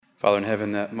Father in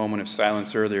heaven, that moment of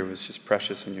silence earlier was just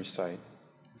precious in your sight.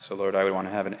 So, Lord, I would want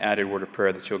to have an added word of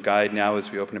prayer that you'll guide now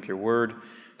as we open up your word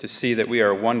to see that we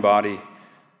are one body,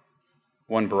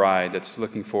 one bride that's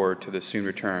looking forward to the soon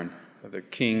return of their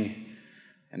king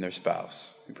and their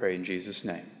spouse. We pray in Jesus'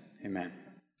 name. Amen.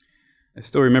 I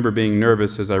still remember being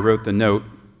nervous as I wrote the note.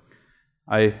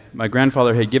 My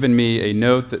grandfather had given me a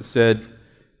note that said,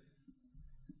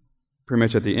 pretty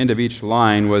much at the end of each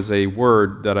line was a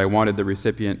word that I wanted the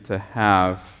recipient to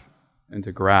have and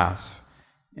to grasp.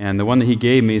 And the one that he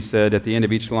gave me said at the end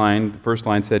of each line, the first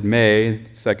line said, may,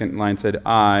 the second line said,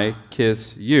 I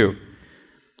kiss you.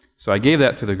 So I gave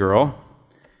that to the girl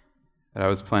that I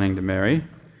was planning to marry,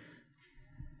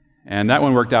 and that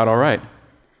one worked out all right.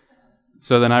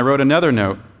 So then I wrote another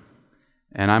note,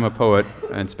 and I'm a poet,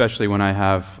 and especially when I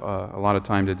have a lot of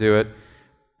time to do it,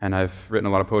 and I've written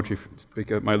a lot of poetry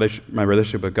because my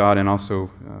relationship with God and also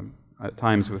at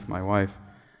times with my wife.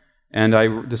 And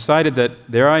I decided that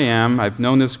there I am. I've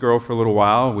known this girl for a little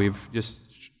while. We've just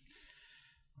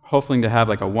hoping to have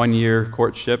like a 1-year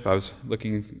courtship. I was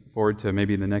looking forward to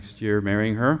maybe the next year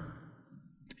marrying her.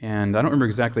 And I don't remember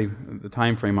exactly the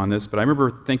time frame on this, but I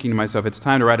remember thinking to myself, it's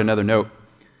time to write another note.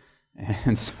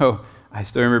 And so I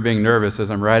still remember being nervous as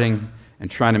I'm writing and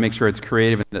trying to make sure it's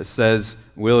creative and that says,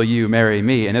 will you marry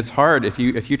me? And it's hard if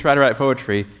you try to write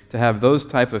poetry to have those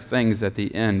type of things at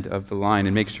the end of the line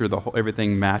and make sure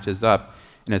everything matches up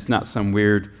and it's not some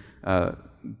weird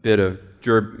bit of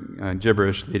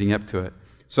gibberish leading up to it.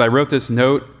 So I wrote this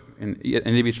note, and at the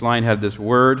end of each line had this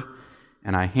word,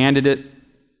 and I handed it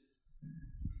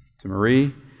to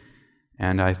Marie,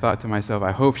 and I thought to myself,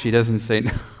 I hope she doesn't say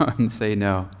no and say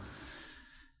no.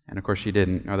 And of course she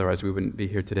didn't, otherwise we wouldn't be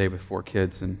here today with 4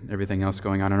 kids and everything else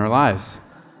going on in our lives.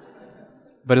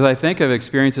 But as I think of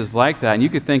experiences like that, and you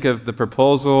could think of the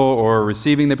proposal or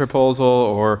receiving the proposal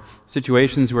or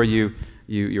situations where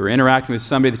you're interacting with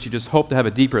somebody that you just hope to have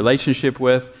a deep relationship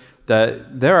with,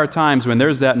 that there are times when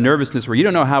there's that nervousness where you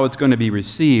don't know how it's going to be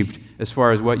received as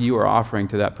far as what you are offering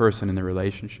to that person in the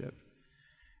relationship.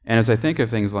 And as I think of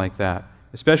things like that,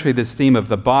 especially this theme of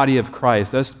the body of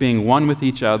Christ, us being one with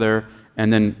each other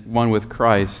and then one with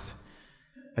Christ,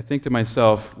 I think to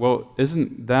myself, well,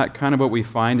 isn't that kind of what we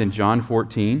find in John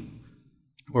 14,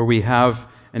 where we have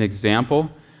an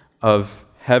example of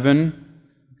heaven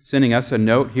sending us a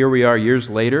note, here we are years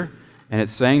later, and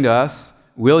it's saying to us,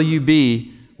 will you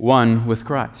be one with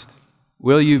Christ?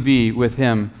 Will you be with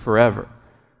Him forever?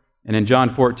 And in John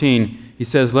 14, he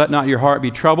says, let not your heart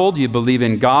be troubled. You believe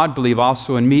in God, believe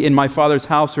also in me. In my Father's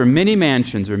house are many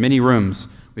mansions or many rooms.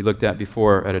 We looked at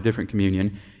before at a different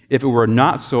communion. If it were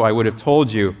not so, I would have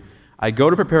told you, I go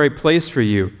to prepare a place for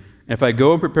you. And if I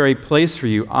go and prepare a place for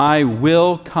you, I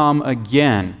will come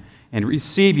again and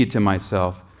receive you to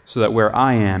myself, so that where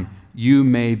I am, you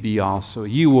may be also.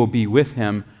 You will be with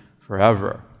Him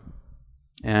forever.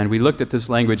 And we looked at this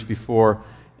language before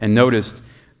and noticed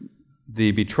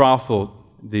the betrothal,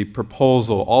 the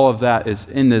proposal, all of that is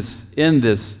in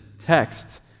this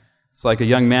text. It's like a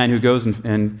young man who goes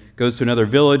and goes to another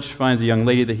village, finds a young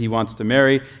lady that he wants to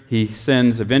marry. He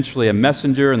sends eventually a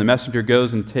messenger, and the messenger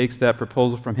goes and takes that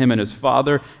proposal from him and his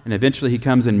father, and eventually he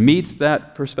comes and meets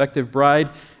that prospective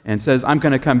bride and says, I'm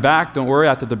going to come back. Don't worry,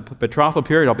 after the betrothal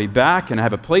period, I'll be back, and I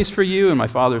have a place for you in my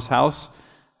father's house.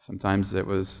 Sometimes it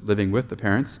was living with the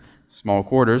parents, small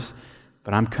quarters,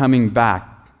 but I'm coming back.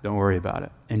 Don't worry about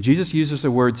it. And Jesus uses the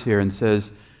words here and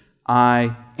says,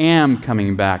 I am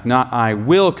coming back, not I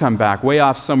will come back, way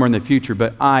off somewhere in the future,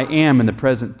 but I am in the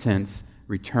present tense,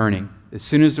 returning. As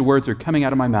soon as the words are coming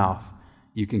out of my mouth,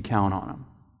 you can count on them.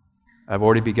 I've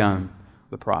already begun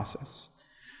the process.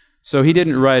 So he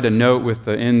didn't write a note with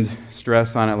the end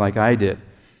stress on it like I did,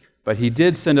 but he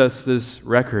did send us this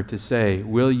record to say,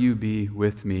 will you be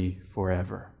with me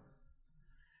forever?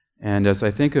 And as I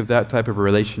think of that type of a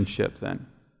relationship then,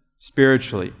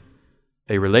 spiritually,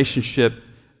 a relationship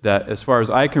that, as far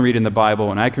as I can read in the Bible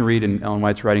and I can read in Ellen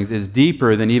White's writings, is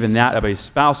deeper than even that of a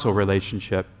spousal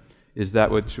relationship, is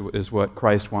that which is what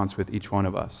Christ wants with each one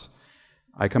of us.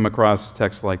 I come across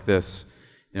texts like this,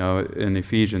 in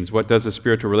Ephesians. What does a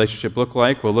spiritual relationship look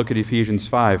like? Well, look at Ephesians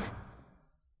 5. It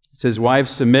says, wives,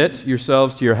 submit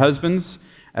yourselves to your husbands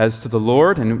as to the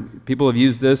Lord. And people have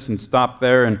used this and stopped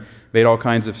there and made all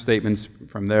kinds of statements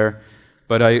from there.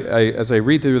 But as I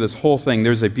read through this whole thing,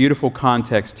 there's a beautiful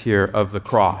context here of the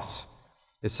cross.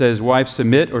 It says, wives,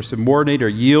 submit or subordinate or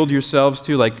yield yourselves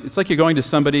to. It's like you're going to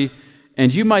somebody,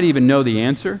 and you might even know the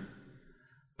answer,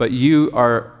 but you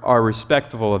are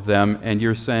respectful of them, and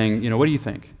you're saying, what do you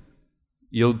think?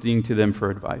 Yielding to them for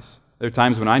advice. There are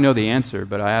times when I know the answer,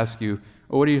 but I ask you,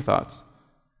 what are your thoughts?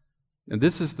 And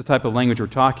this is the type of language we're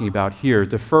talking about here,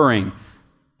 deferring,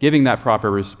 giving that proper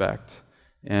respect.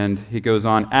 And he goes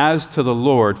on, as to the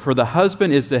Lord, for the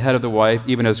husband is the head of the wife,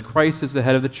 even as Christ is the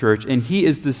head of the church, and he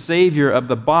is the Savior of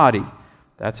the body.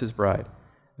 That's his bride.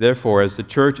 Therefore, as the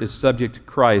church is subject to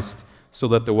Christ, so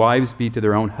let the wives be to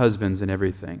their own husbands in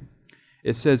everything.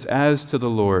 It says, as to the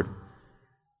Lord.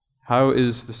 How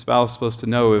is the spouse supposed to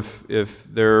know if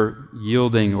they're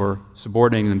yielding or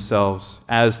subordinating themselves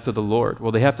as to the Lord?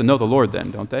 Well, they have to know the Lord then,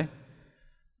 don't they?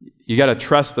 You got to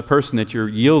trust the person that you're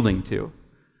yielding to.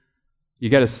 You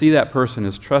got to see that person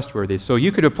as trustworthy. So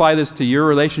you could apply this to your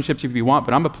relationships if you want,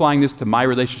 but I'm applying this to my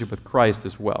relationship with Christ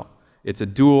as well. It's a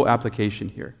dual application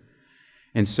here.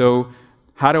 And so,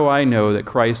 how do I know that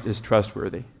Christ is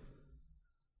trustworthy?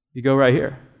 You go right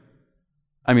here.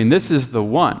 I mean, this is the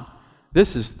one.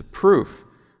 This is the proof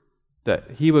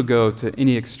that he would go to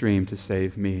any extreme to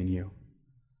save me and you.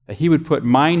 That he would put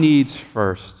my needs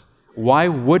first. Why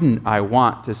wouldn't I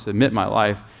want to submit my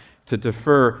life to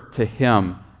defer to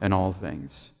him in all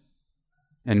things?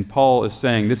 And Paul is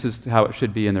saying this is how it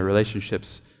should be in the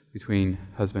relationships between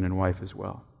husband and wife as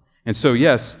well. And so,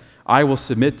 yes, I will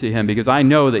submit to him because I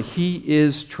know that he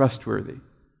is trustworthy.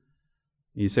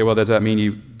 You say, well, does that mean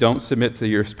you don't submit to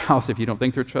your spouse if you don't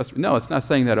think they're trustworthy? No, it's not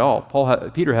saying that at all.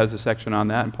 Peter has a section on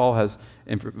that, and Paul has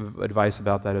advice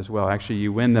about that as well. Actually,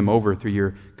 you win them over through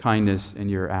your kindness and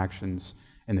your actions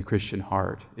in the Christian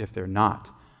heart if they're not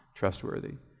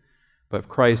trustworthy. But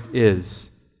Christ is,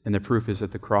 and the proof is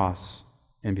at the cross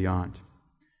and beyond.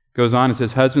 Goes on and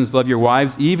says, husbands, love your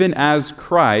wives, even as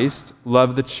Christ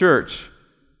loved the church,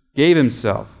 gave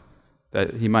himself,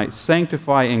 that he might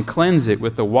sanctify and cleanse it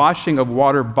with the washing of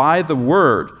water by the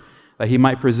word, that he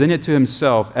might present it to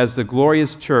himself as the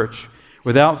glorious church,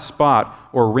 without spot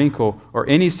or wrinkle or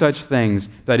any such things,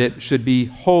 that it should be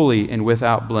holy and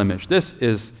without blemish. This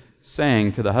is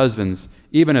saying to the husbands,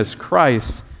 even as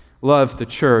Christ loved the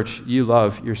church, you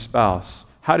love your spouse.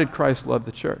 How did Christ love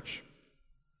the church?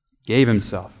 Gave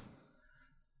himself.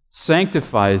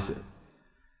 Sanctifies it. Do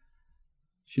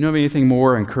you know of anything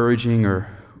more encouraging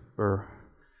or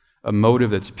a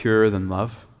motive that's purer than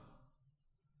love?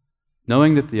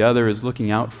 Knowing that the other is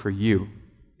looking out for you,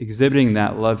 exhibiting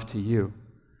that love to you.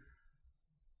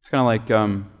 It's kind of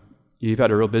like you've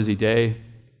had a real busy day,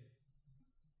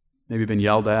 maybe been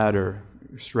yelled at or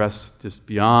stressed just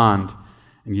beyond,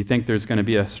 and you think there's going to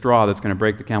be a straw that's going to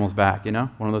break the camel's back, one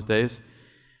of those days.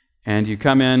 And you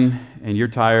come in and you're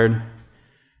tired,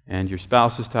 and your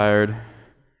spouse is tired,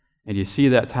 and you see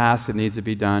that task that needs to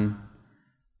be done,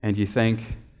 and you think,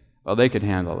 well, they could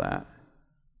handle that.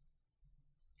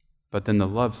 But then the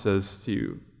love says to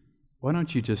you, why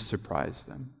don't you just surprise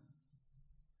them?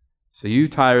 So you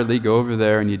tiredly go over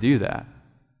there and you do that.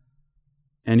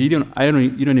 And you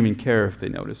don't even care if they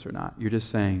notice or not. You're just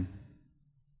saying,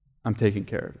 I'm taking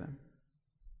care of them.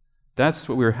 That's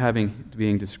what we're having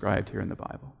being described here in the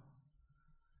Bible.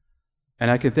 And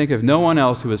I can think of no one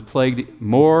else who was plagued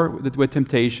more with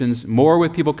temptations, more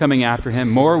with people coming after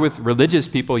him, more with religious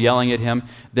people yelling at him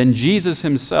than Jesus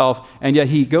himself. And yet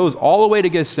he goes all the way to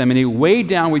Gethsemane, weighed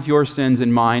down with your sins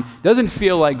and mine, doesn't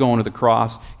feel like going to the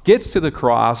cross, gets to the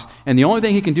cross, and the only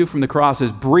thing he can do from the cross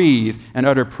is breathe and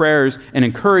utter prayers and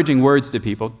encouraging words to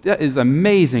people. That is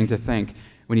amazing to think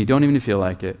when you don't even feel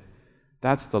like it.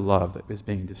 That's the love that is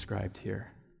being described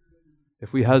here.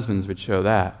 If we husbands would show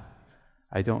that,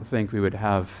 I don't think we would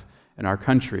have in our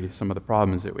country some of the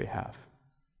problems that we have.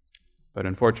 But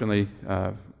unfortunately,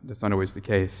 that's not always the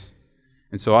case.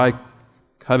 And so I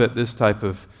covet this type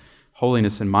of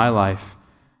holiness in my life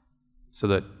so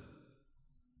that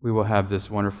we will have this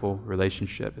wonderful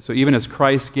relationship. So even as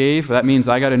Christ gave, that means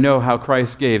I got to know how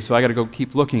Christ gave, so I got to go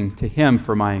keep looking to him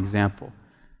for my example.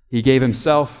 He gave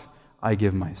himself, I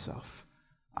give myself.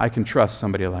 I can trust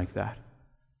somebody like that.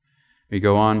 We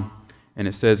go on. And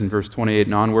it says in verse 28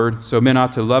 and onward, so men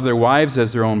ought to love their wives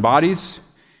as their own bodies.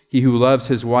 He who loves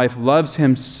his wife loves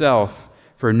himself,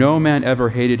 for no man ever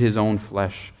hated his own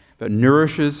flesh, but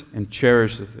nourishes and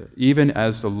cherishes it, even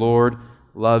as the Lord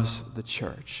loves the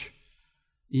church.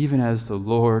 Even as the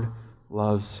Lord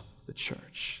loves the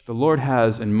church. The Lord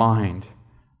has in mind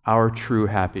our true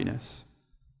happiness.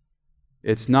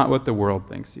 It's not what the world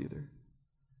thinks either.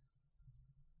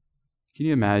 Can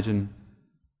you imagine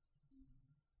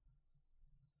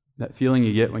that feeling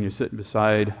you get when you're sitting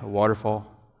beside a waterfall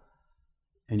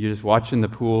and you're just watching the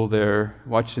pool there,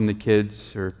 watching the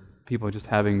kids or people just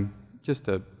having just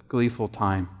a gleeful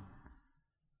time.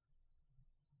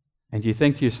 And you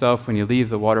think to yourself when you leave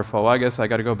the waterfall, well, I guess I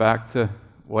got to go back to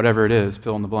whatever it is,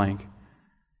 fill in the blank.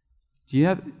 Do you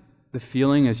have the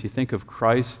feeling as you think of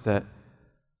Christ that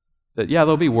yeah,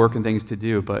 there'll be work and things to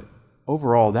do, but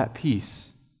overall, that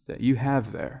peace that you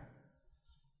have there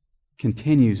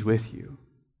continues with you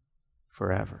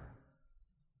forever.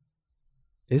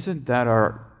 Isn't that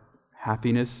our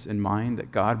happiness in mind,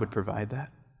 that God would provide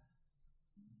that?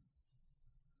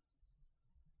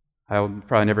 I'll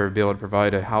probably never be able to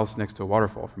provide a house next to a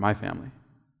waterfall for my family.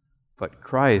 But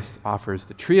Christ offers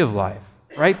the tree of life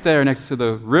right there next to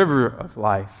the river of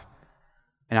life.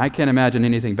 And I can't imagine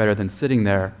anything better than sitting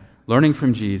there, learning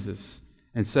from Jesus,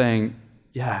 and saying,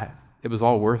 yeah, it was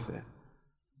all worth it.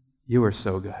 You were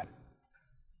so good.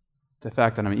 The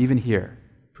fact that I'm even here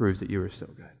proves that you were so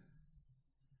good.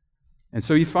 And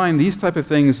so you find these type of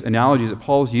things, analogies that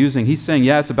Paul's using. He's saying,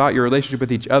 yeah, it's about your relationship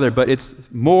with each other, but it's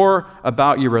more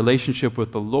about your relationship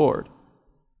with the Lord.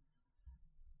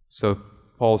 So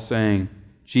Paul's saying,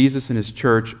 Jesus and his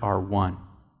church are one.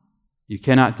 You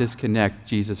cannot disconnect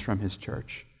Jesus from his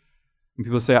church. When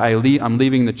people say, I'm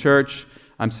leaving the church,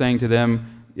 I'm saying to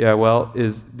them, yeah, well,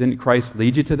 didn't Christ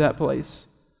lead you to that place?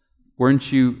 Weren't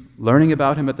you learning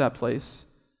about him at that place?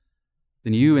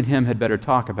 Then you and him had better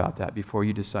talk about that before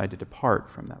you decide to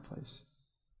depart from that place.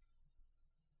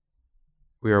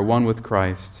 We are one with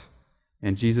Christ.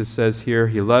 And Jesus says here,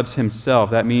 he loves himself.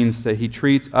 That means that he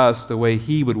treats us the way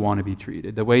he would want to be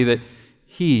treated, the way that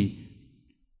he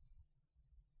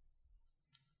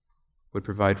would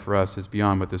provide for us is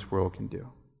beyond what this world can do.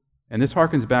 And this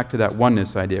harkens back to that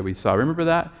oneness idea we saw. Remember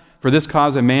that? For this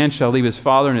cause a man shall leave his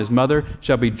father and his mother,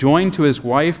 shall be joined to his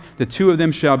wife, the two of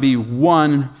them shall be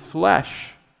one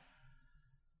flesh.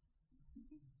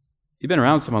 You've been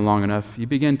around someone long enough, you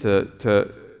begin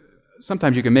to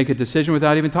sometimes you can make a decision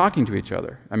without even talking to each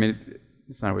other. I mean,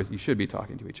 it's not always you should be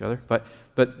talking to each other,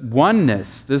 but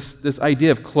oneness, this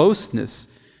idea of closeness,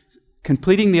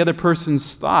 completing the other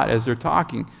person's thought as they're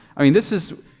talking. I mean, this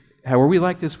is how are we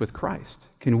like this with Christ?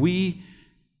 Do we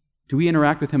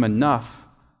interact with him enough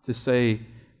to say,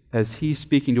 as he's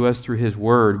speaking to us through his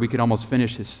word, we could almost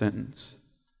finish his sentence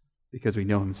because we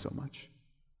know him so much?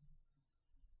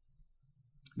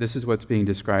 This is what's being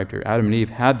described here. Adam and Eve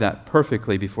had that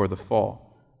perfectly before the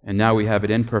fall, and now we have it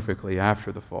imperfectly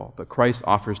after the fall. But Christ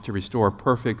offers to restore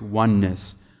perfect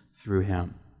oneness through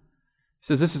him. He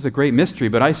says, this is a great mystery,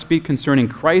 but I speak concerning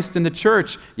Christ and the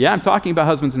church. Yeah, I'm talking about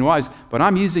husbands and wives, but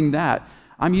I'm using that.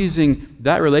 I'm using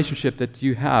that relationship that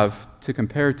you have to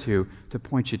compare to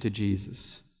point you to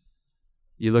Jesus.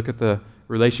 You look at the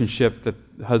relationship that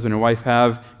the husband and wife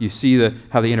have, you see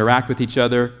how they interact with each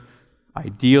other,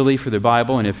 ideally for the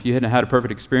Bible, and if you hadn't had a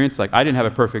perfect experience, like I didn't have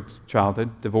a perfect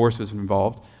childhood, divorce was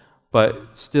involved, but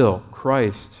still,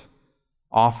 Christ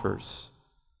offers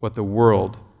what the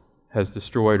world has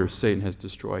destroyed or Satan has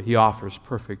destroyed. He offers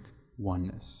perfect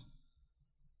oneness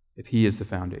if he is the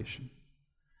foundation.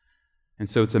 And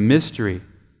so it's a mystery.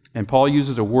 And Paul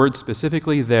uses a word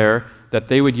specifically there that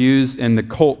they would use in the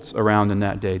cults around in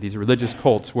that day, these religious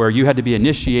cults where you had to be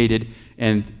initiated,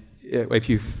 and if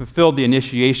you fulfilled the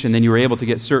initiation, then you were able to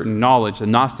get certain knowledge. The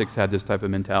Gnostics had this type of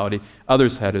mentality.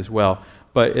 Others had as well.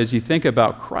 But as you think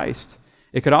about Christ,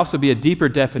 it could also be a deeper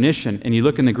definition, and you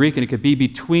look in the Greek, and it could be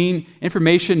between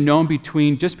information known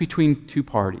between two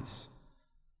parties.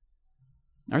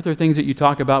 Aren't there things that you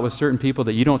talk about with certain people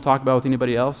that you don't talk about with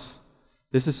anybody else?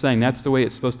 This is saying that's the way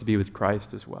it's supposed to be with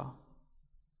Christ as well.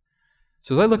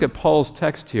 So as I look at Paul's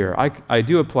text here, I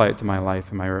do apply it to my life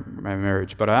and my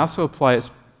marriage, but I also apply it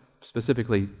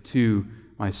specifically to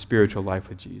my spiritual life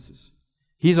with Jesus.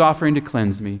 He's offering to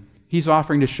cleanse me. He's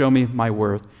offering to show me my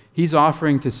worth. He's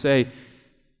offering to say,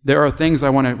 there are things I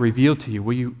want to reveal to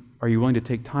you. Are you willing to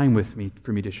take time with me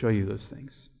for me to show you those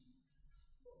things?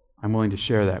 I'm willing to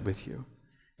share that with you.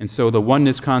 And so the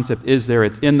oneness concept is there.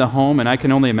 It's in the home, and I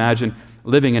can only imagine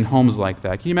living in homes like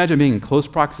that. Can you imagine being in close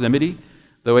proximity?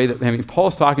 The way that,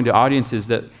 Paul's talking to audiences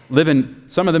that live in,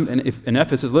 some of them in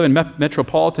Ephesus live in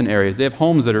metropolitan areas. They have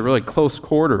homes that are really close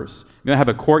quarters. You might have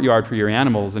a courtyard for your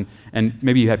animals, and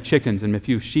maybe you have chickens and a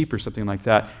few sheep or something like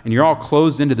that, and you're all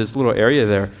closed into this little area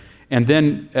there. And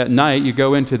then at night, you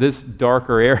go into this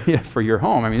darker area for your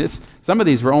home. Some of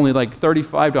these were only like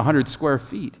 35 to 100 square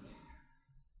feet.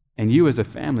 And you as a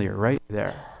family are right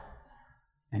there.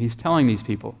 And he's telling these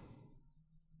people,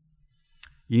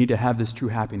 you need to have this true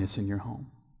happiness in your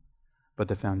home. But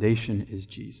the foundation is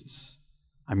Jesus.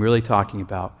 I'm really talking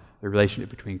about the relationship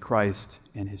between Christ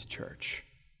and his church.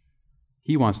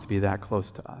 He wants to be that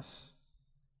close to us.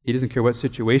 He doesn't care what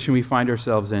situation we find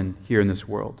ourselves in here in this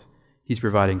world. He's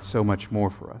providing so much more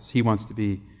for us. He wants to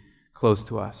be close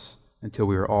to us until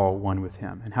we are all one with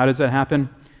him. And how does that happen?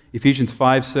 Ephesians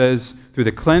 5 says, through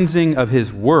the cleansing of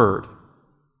his word.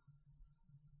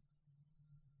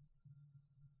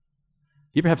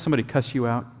 You ever have somebody cuss you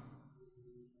out?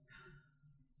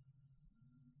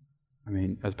 I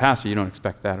mean, as a pastor, you don't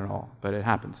expect that at all, but it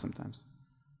happens sometimes.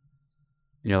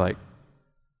 And you're like,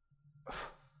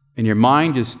 and your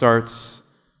mind just starts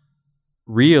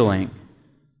reeling,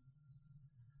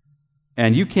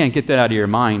 and you can't get that out of your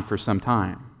mind for some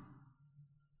time.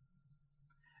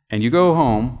 And you go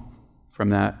home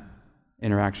from that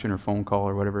interaction or phone call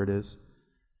or whatever it is,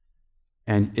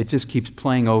 and it just keeps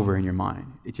playing over in your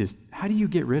mind. How do you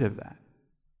get rid of that?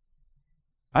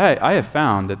 I have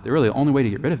found that the really only way to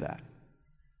get rid of that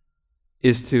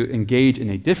is to engage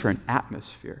in a different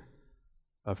atmosphere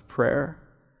of prayer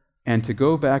and to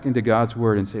go back into God's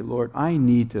Word and say, Lord, I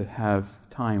need to have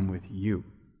time with you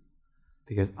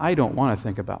because I don't want to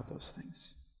think about those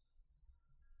things.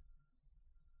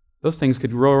 Those things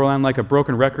could roll around like a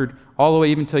broken record all the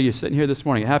way even till you're sitting here this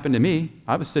morning. It happened to me.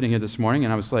 I was sitting here this morning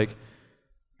and I was like,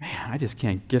 man, I just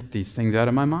can't get these things out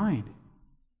of my mind.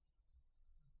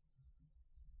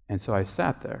 And so I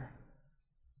sat there.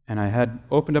 And I had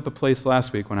opened up a place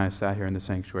last week when I sat here in the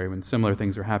sanctuary when similar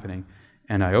things were happening.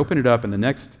 And I opened it up, and the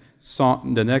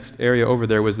next area over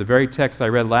there was the very text I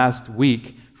read last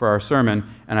week for our sermon.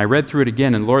 And I read through it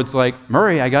again, and the Lord's like,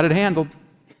 Murray, I got it handled.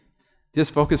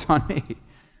 Just focus on me.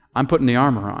 I'm putting the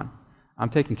armor on. I'm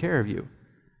taking care of you.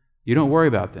 You don't worry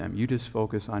about them. You just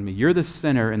focus on me. You're the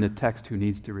sinner in the text who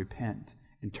needs to repent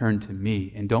and turn to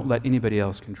me, and don't let anybody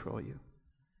else control you.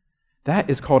 That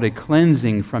is called a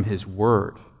cleansing from His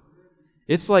Word.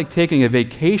 It's like taking a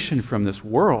vacation from this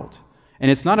world. And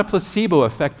it's not a placebo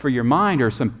effect for your mind or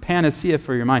some panacea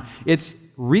for your mind. It's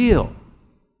real.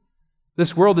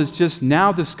 This world is just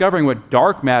now discovering what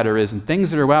dark matter is and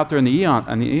things that are out there in the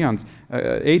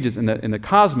ages, in the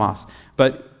cosmos.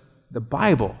 But the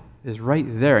Bible is right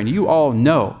there, and you all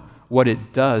know what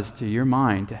it does to your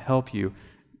mind to help you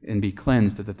and be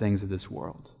cleansed of the things of this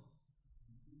world.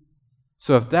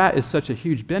 So if that is such a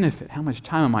huge benefit, how much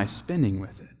time am I spending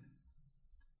with it?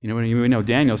 You know, we know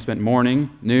Daniel spent morning,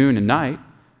 noon, and night.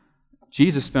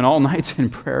 Jesus spent all nights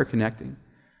in prayer connecting.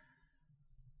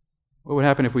 What would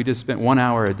happen if we just spent 1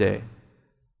 hour a day,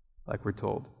 like we're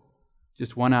told?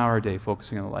 Just 1 hour a day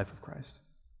focusing on the life of Christ.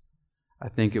 I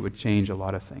think it would change a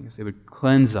lot of things. It would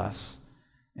cleanse us,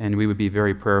 and we would be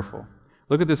very prayerful.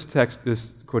 Look at this text,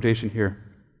 this quotation here.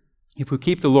 If we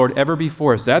keep the Lord ever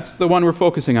before us, that's the one we're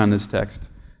focusing on, this text.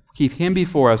 Keep Him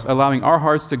before us, allowing our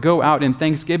hearts to go out in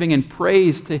thanksgiving and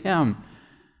praise to Him.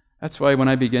 That's why when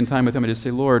I begin time with Him, I just say,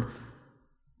 Lord,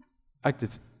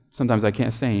 sometimes I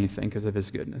can't say anything because of His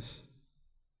goodness.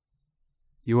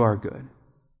 You are good.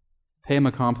 Pay Him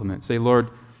a compliment. Say, Lord,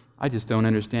 I just don't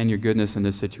understand your goodness in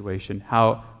this situation.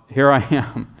 Here I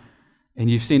am, and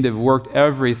you seem to have worked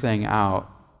everything out.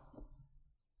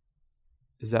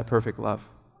 Is that perfect love?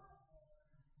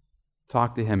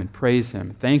 Talk to Him and praise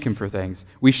Him. Thank Him for things.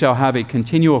 We shall have a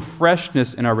continual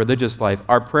freshness in our religious life.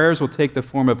 Our prayers will take the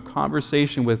form of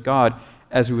conversation with God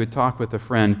as we would talk with a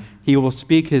friend. He will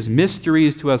speak His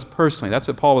mysteries to us personally. That's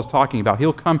what Paul was talking about.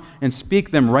 He'll come and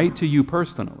speak them right to you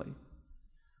personally.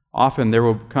 Often there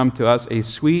will come to us a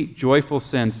sweet, joyful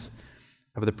sense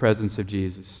of the presence of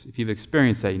Jesus. If you've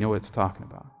experienced that, you know what it's talking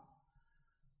about.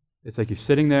 It's like you're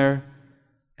sitting there,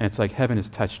 and it's like heaven has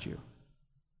touched you.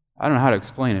 I don't know how to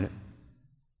explain it.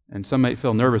 And some might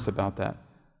feel nervous about that.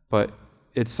 But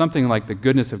it's something like the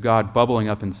goodness of God bubbling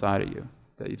up inside of you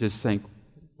that you just think,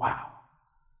 wow.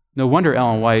 No wonder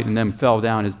Ellen White and them fell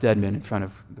down as dead men in front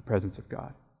of the presence of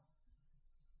God.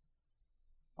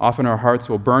 Often our hearts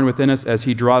will burn within us as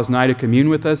He draws nigh to commune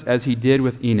with us, as He did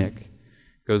with Enoch.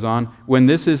 Goes on, when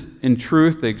this is in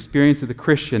truth the experience of the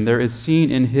Christian, there is seen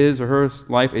in his or her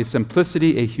life a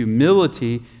simplicity, a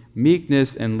humility,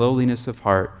 meekness, and lowliness of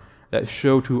heart that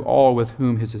show to all with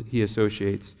whom he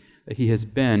associates that he has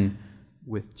been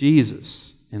with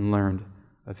Jesus and learned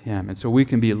of Him. And so we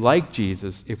can be like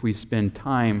Jesus if we spend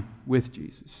time with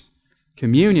Jesus.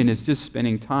 Communion is just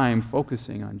spending time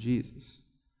focusing on Jesus.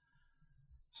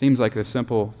 Seems like a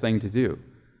simple thing to do,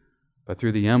 but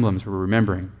through the emblems we're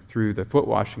remembering, through the foot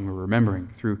washing we're remembering,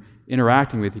 through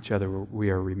interacting with each other we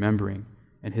are remembering,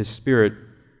 and His Spirit,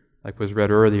 like was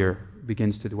read earlier,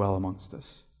 begins to dwell amongst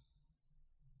us.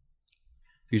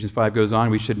 Ephesians 5 goes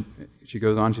on,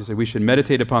 she said, we should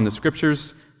meditate upon the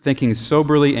Scriptures, thinking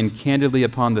soberly and candidly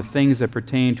upon the things that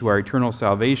pertain to our eternal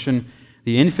salvation,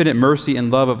 the infinite mercy and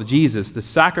love of Jesus, the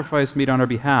sacrifice made on our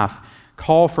behalf,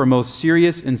 call for most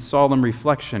serious and solemn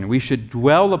reflection. We should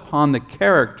dwell upon the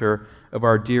character of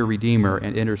our dear Redeemer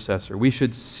and Intercessor. We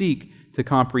should seek to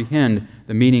comprehend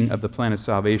the meaning of the plan of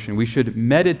salvation. We should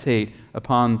meditate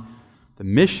upon the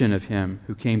mission of Him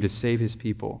who came to save His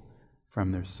people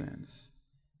from their sins.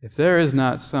 If there is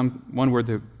not one word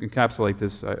to encapsulate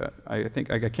this, I think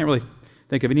I can't really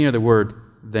think of any other word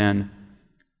than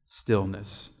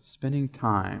stillness, spending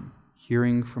time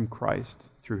hearing from Christ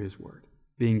through His Word,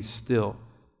 being still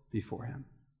before Him.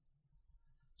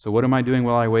 So what am I doing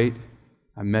while I wait?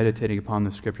 I'm meditating upon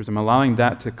the Scriptures. I'm allowing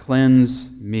that to cleanse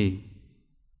me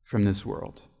from this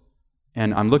world.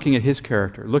 And I'm looking at His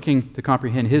character, looking to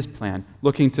comprehend His plan,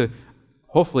 looking to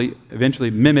hopefully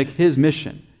eventually mimic His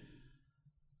mission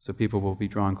so people will be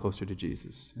drawn closer to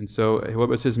Jesus. And so what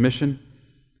was His mission?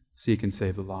 Seek and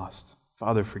save the lost.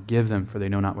 Father, forgive them, for they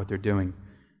know not what they're doing.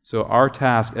 So our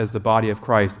task as the body of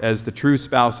Christ, as the true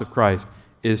spouse of Christ,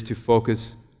 is to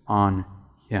focus on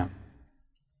Him.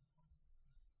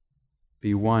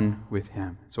 Be one with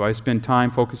Him. So I spend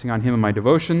time focusing on Him in my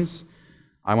devotions.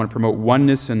 I want to promote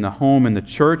oneness in the home and the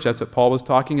church. That's what Paul was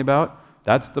talking about.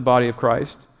 That's the body of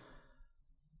Christ.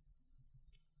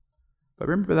 But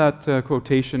remember that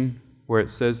quotation where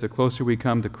it says, the closer we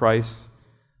come to Christ,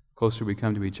 the closer we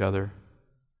come to each other.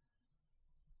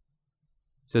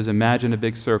 It says, imagine a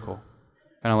big circle,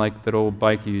 kind of like that old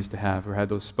bike you used to have or had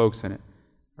those spokes in it,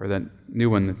 or that new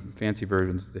one, the fancy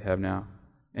versions that they have now.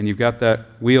 And you've got that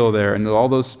wheel there, and all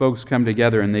those spokes come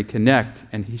together and they connect.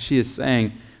 And she is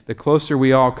saying, the closer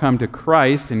we all come to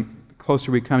Christ and the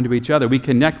closer we come to each other, we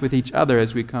connect with each other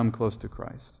as we come close to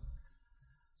Christ.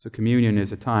 So communion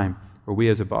is a time where we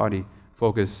as a body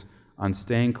focus on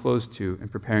staying close to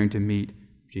and preparing to meet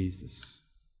Jesus.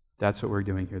 That's what we're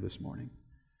doing here this morning.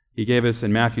 He gave us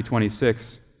in Matthew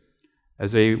 26,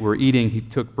 as they were eating, He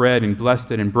took bread and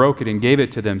blessed it and broke it and gave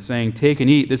it to them, saying, take and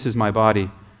eat, this is my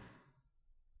body.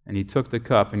 And He took the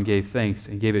cup and gave thanks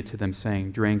and gave it to them,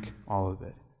 saying, drink all of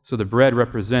it. So the bread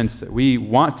represents that we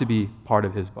want to be part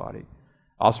of His body.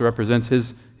 Also represents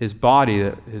His body,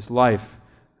 His life,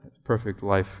 perfect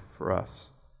life for us.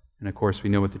 And of course, we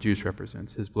know what the juice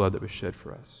represents, His blood that was shed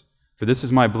for us. For this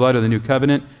is my blood of the new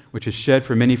covenant, which is shed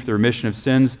for many for the remission of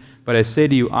sins. But I say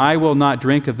to you, I will not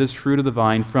drink of this fruit of the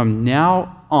vine from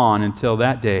now on until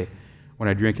that day when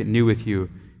I drink it new with you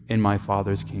in my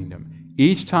Father's kingdom.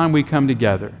 Each time we come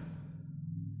together,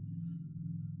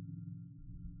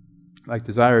 like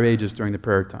Desire of Ages during the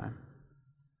prayer time,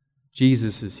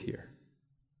 Jesus is here.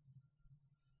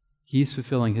 He's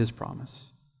fulfilling His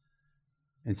promise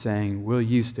and saying, will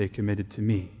you stay committed to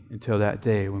me until that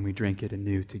day when we drink it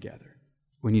anew together?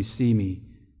 When you see me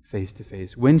face to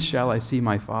face. When shall I see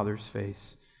my Father's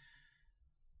face?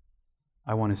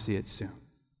 I want to see it soon.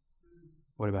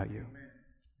 What about you?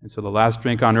 And so the last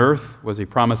drink on earth was a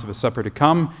promise of a supper to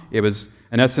come. It was,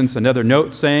 in essence, another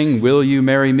note saying, will you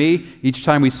marry me? Each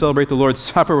time we celebrate the Lord's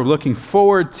Supper, we're looking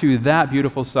forward to that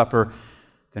beautiful supper.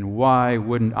 Then why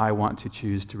wouldn't I want to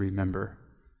choose to remember?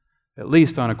 At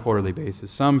least on a quarterly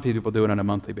basis. Some people do it on a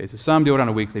monthly basis. Some do it on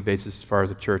a weekly basis as far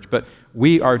as a church. But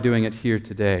we are doing it here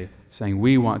today, saying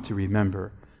we want to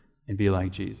remember and be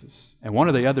like Jesus. And one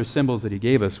of the other symbols that He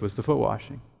gave us was the foot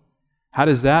washing. How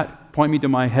does that point me to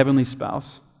my heavenly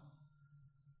spouse?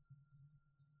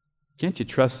 Can't you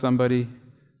trust somebody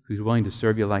who's willing to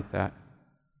serve you like that?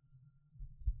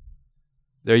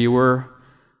 There you were,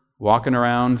 walking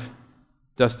around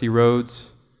dusty roads,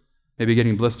 maybe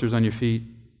getting blisters on your feet.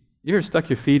 You ever stuck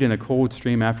your feet in a cold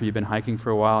stream after you've been hiking for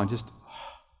a while and just,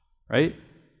 right?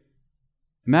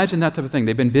 Imagine that type of thing.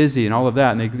 They've been busy and all of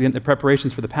that, and they get the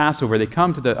preparations for the Passover. They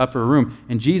come to the upper room,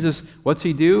 and Jesus, what's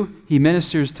He do? He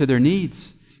ministers to their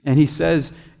needs. And He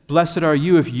says, blessed are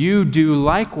you if you do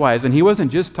likewise. And He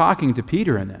wasn't just talking to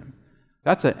Peter and them.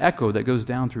 That's an echo that goes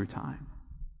down through time.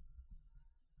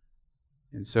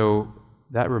 And so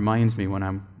that reminds me when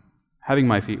I'm having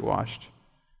my feet washed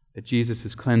that Jesus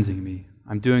is cleansing me.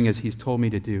 I'm doing as He's told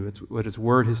me to do. It's what His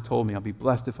Word has told me. I'll be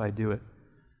blessed if I do it.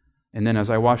 And then as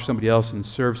I wash somebody else and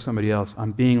serve somebody else,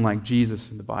 I'm being like Jesus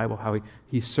in the Bible, how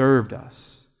He served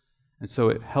us. And so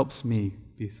it helps me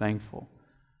be thankful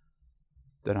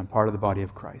that I'm part of the body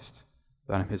of Christ,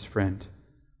 that I'm His friend,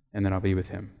 and that I'll be with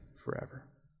Him forever.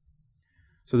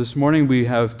 So this morning we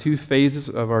have two phases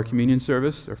of our communion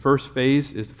service. Our first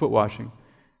phase is the foot washing.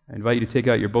 I invite you to take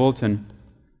out your bulletin,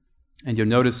 and you'll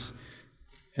notice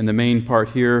in the main part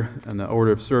here, in the order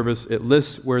of service, it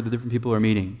lists where the different people are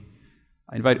meeting.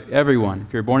 I invite everyone,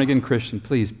 if you're a born-again Christian,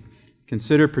 please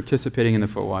consider participating in the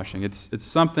foot washing. It's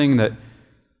something that's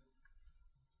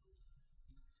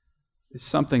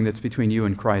between you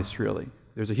and Christ, really.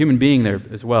 There's a human being there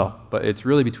as well, but it's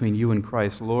really between you and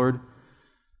Christ. Lord,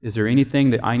 is there anything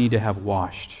that I need to have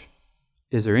washed?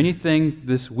 Is there anything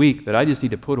this week that I just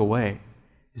need to put away?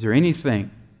 Is there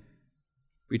anything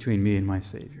between me and my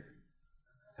Savior?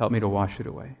 Help me to wash it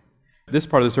away. This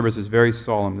part of the service is very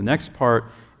solemn. The next part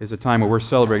is a time where we're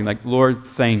celebrating, like, Lord,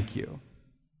 thank you.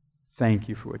 Thank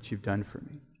you for what you've done for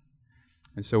me.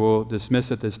 And so we'll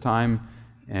dismiss at this time,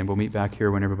 and we'll meet back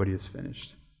here when everybody is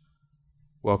finished.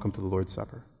 Welcome to the Lord's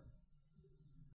Supper.